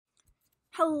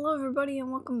Hello everybody and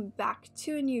welcome back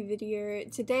to a new video.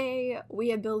 Today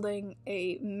we are building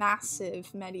a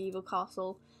massive medieval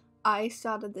castle. I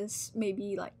started this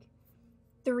maybe like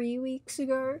 3 weeks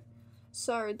ago,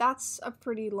 so that's a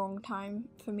pretty long time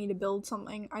for me to build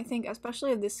something, I think,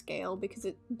 especially of this scale, because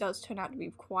it does turn out to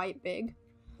be quite big.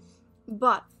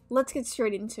 But let's get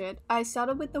straight into it. I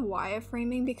started with the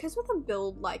wireframing because with a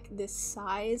build like this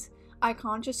size, I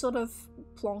can't just sort of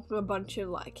plonk a bunch of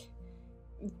like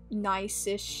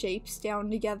nice-ish shapes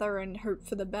down together and hope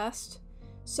for the best.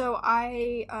 So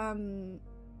I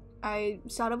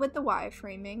started with the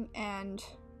wireframing and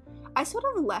I sort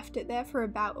of left it there for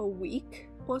about a week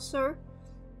or so.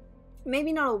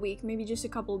 Maybe not a week, maybe just a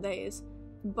couple days.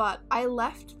 But I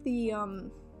left the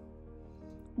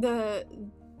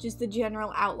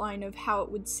general outline of how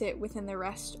it would sit within the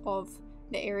rest of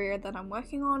the area that I'm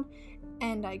working on,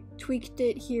 and I tweaked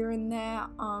it here and there,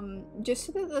 just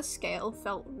so that the scale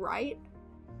felt right.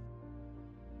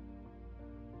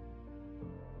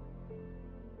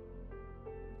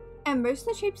 And most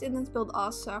of the shapes in this build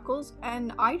are circles,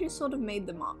 and I just sort of made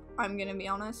them up, I'm gonna be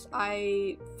honest.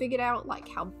 I figured out like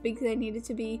how big they needed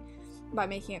to be by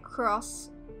making a cross,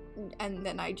 and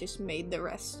then I just made the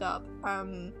rest up.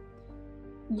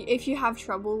 If you have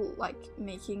trouble like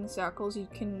making circles, you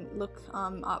can look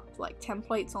up like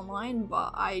templates online,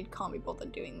 but I can't be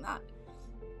bothered doing that.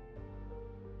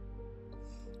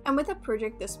 And with a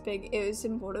project this big, it was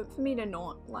important for me to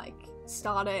not like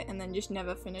start it and then just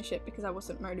never finish it because I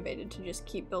wasn't motivated to just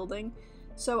keep building.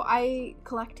 So I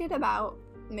collected about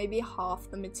maybe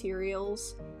half the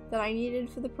materials that I needed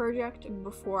for the project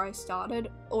before I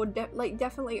started, or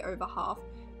definitely over half.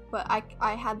 But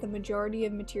I had the majority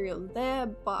of materials there,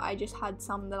 but I just had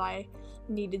some that I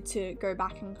needed to go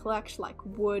back and collect, like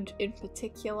wood in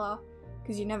particular,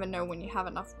 because you never know when you have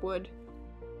enough wood.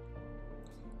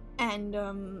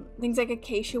 And things like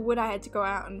acacia wood I had to go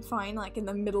out and find like in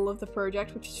the middle of the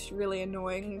project, which is really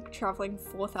annoying, traveling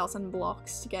 4,000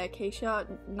 blocks to get acacia,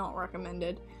 not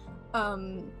recommended.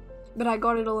 But I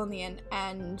got it all in the end,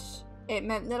 and it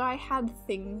meant that I had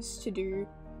things to do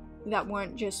that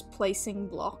weren't just placing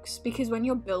blocks, because when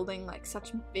you're building like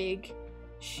such big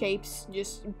shapes,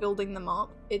 just building them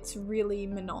up, it's really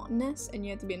monotonous and you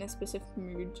have to be in a specific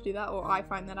mood to do that, or I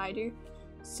find that I do.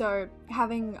 So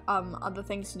having other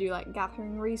things to do, like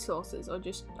gathering resources or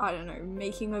just, I don't know,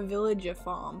 making a villager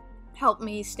farm, helped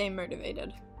me stay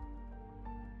motivated.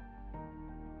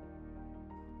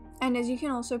 And as you can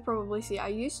also probably see, I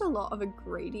used a lot of a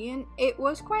gradient. It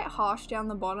was quite harsh down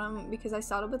the bottom because I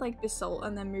started with like basalt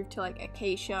and then moved to like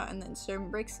acacia and then stone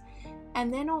bricks,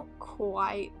 and they're not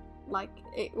quite like,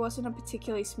 it wasn't a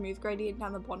particularly smooth gradient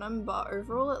down the bottom, but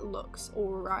overall it looks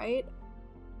alright.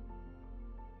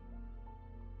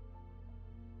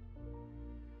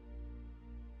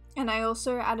 And I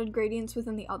also added gradients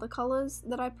within the other colors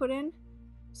that I put in.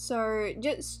 So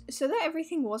just so that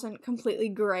everything wasn't completely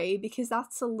grey, because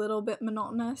that's a little bit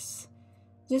monotonous.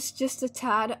 Just a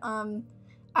tad. I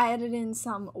added in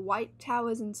some white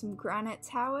towers and some granite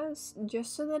towers,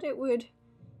 just so that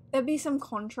there'd be some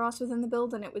contrast within the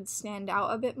build and it would stand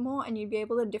out a bit more, and you'd be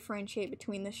able to differentiate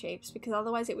between the shapes, because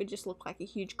otherwise it would just look like a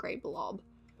huge grey blob.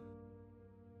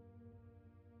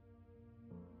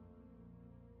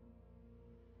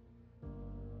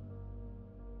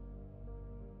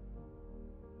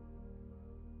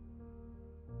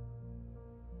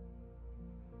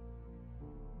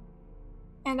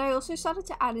 And I also started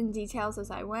to add in details as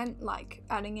I went, like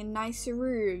adding in nicer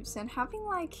roofs and having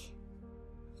like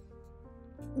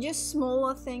just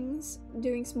smaller things,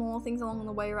 doing smaller things along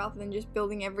the way rather than just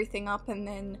building everything up and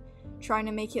then trying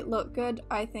to make it look good,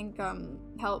 I think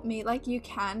helped me. Like, you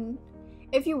can,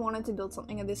 if you wanted to build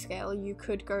something of this scale, you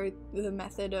could go the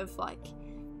method of like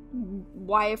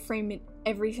wireframe it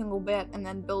every single bit and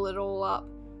then build it all up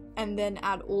and then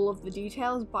add all of the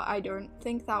details, but I don't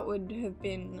think that would have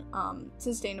been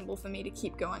sustainable for me to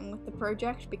keep going with the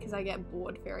project, because I get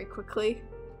bored very quickly.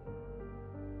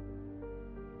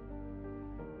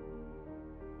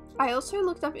 I also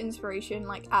looked up inspiration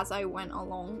like as I went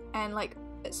along, and like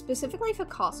specifically for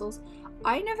castles,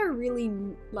 I never really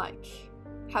like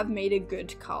have made a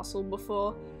good castle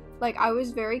before. Like, I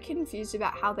was very confused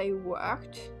about how they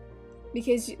worked,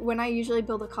 because when I usually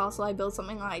build a castle, I build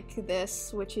something like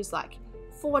this, which is like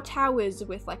 4 towers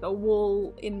with like a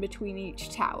wall in between each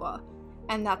tower,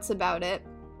 and that's about it.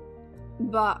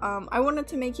 But I wanted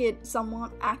to make it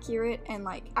somewhat accurate and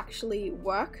like actually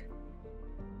work.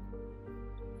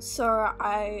 So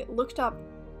I looked up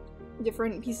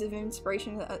different pieces of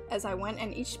inspiration as I went,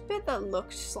 and each bit that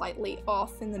looked slightly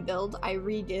off in the build, I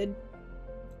redid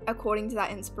according to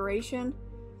that inspiration.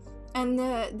 And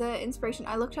the inspiration,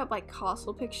 I looked up like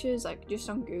castle pictures, like just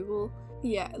on Google.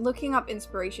 Yeah, looking up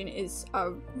inspiration is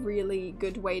a really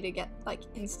good way to get like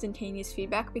instantaneous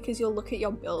feedback, because you'll look at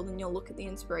your build and you'll look at the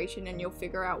inspiration and you'll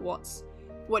figure out what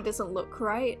doesn't look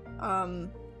right,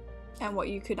 and what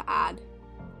you could add.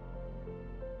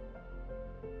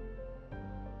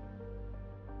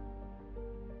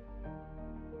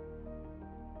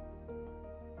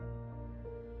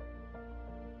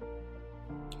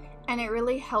 And it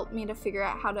really helped me to figure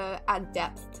out how to add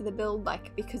depth to the build,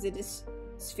 like, because it is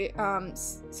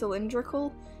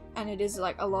cylindrical and it is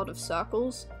like a lot of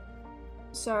circles,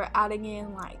 so adding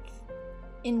in like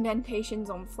indentations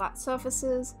on flat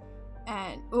surfaces,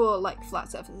 and or like flat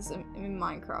surfaces in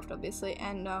Minecraft obviously,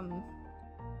 and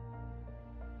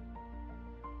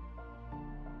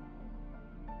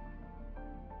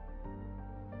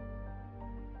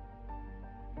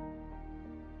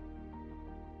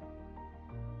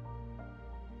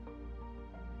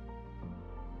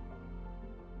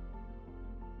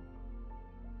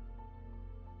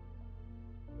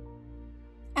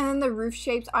then the roof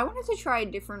shapes, I wanted to try a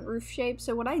different roof shape,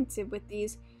 so what I did with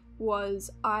these was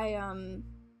I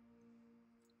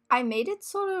made it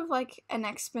sort of like an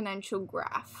exponential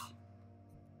graph,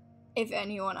 if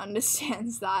anyone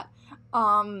understands that.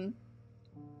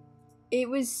 It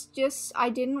was just, I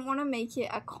didn't want to make it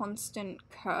a constant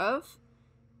curve,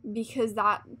 because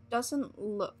that doesn't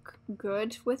look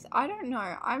good with, I don't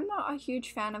know, I'm not a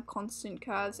huge fan of constant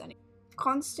curves, and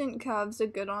constant curves are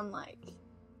good on like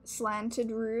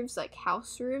slanted roofs, like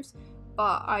house roofs,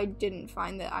 but I didn't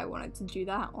find that I wanted to do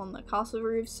that on the castle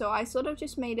roofs, so I sort of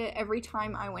just made it every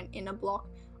time I went in a block,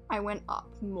 I went up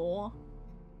more,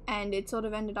 and it sort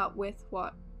of ended up with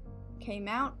what came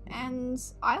out, and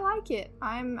I like it.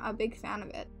 I'm a big fan of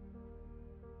it.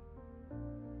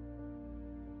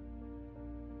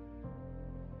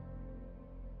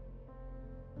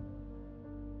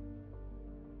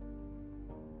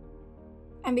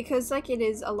 And because like it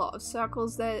is a lot of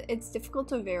circles there, it's difficult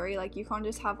to vary, like you can't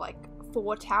just have like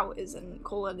 4 towers and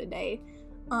call it a day.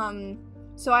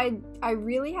 So I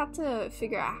really had to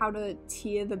figure out how to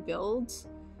tier the builds.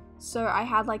 So I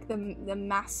had like the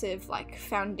massive like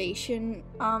foundation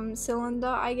cylinder,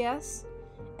 I guess.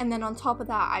 And then on top of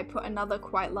that I put another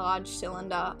quite large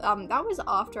cylinder. That was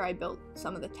after I built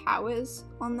some of the towers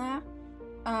on there.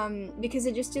 Because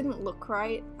it just didn't look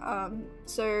right.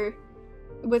 So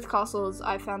with castles,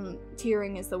 I found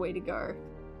tiering is the way to go.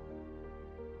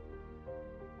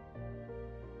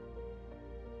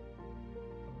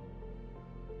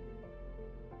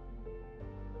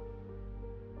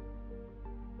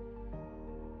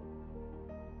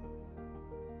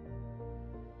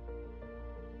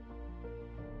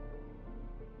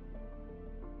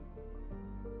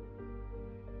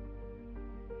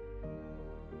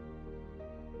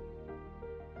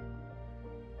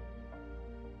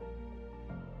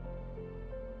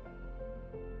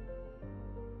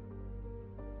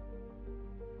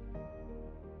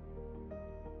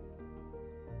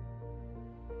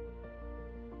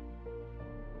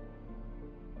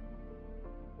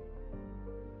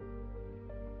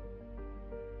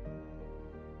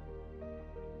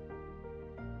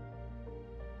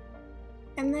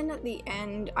 And then at the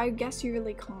end, I guess you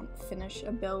really can't finish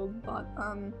a build, but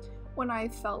when I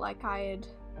felt like I had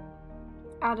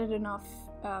added enough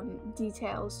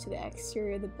details to the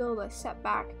exterior of the build, I stepped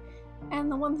back,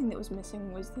 and the one thing that was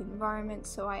missing was the environment,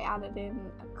 so I added in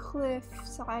a cliff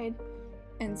side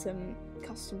and some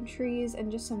custom trees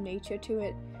and just some nature to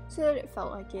it, so that it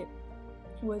felt like it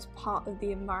was part of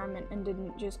the environment and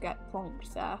didn't just get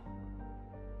plonked there.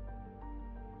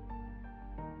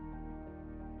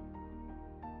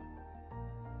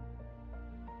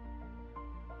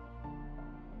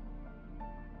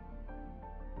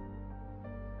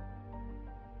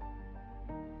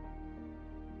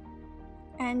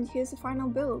 And here's the final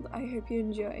build. I hope you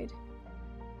enjoyed.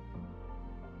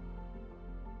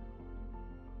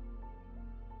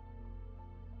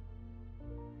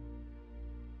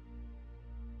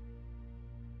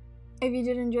 If you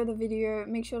did enjoy the video,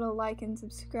 make sure to like and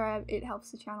subscribe. It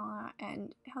helps the channel out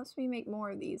and it helps me make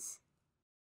more of these.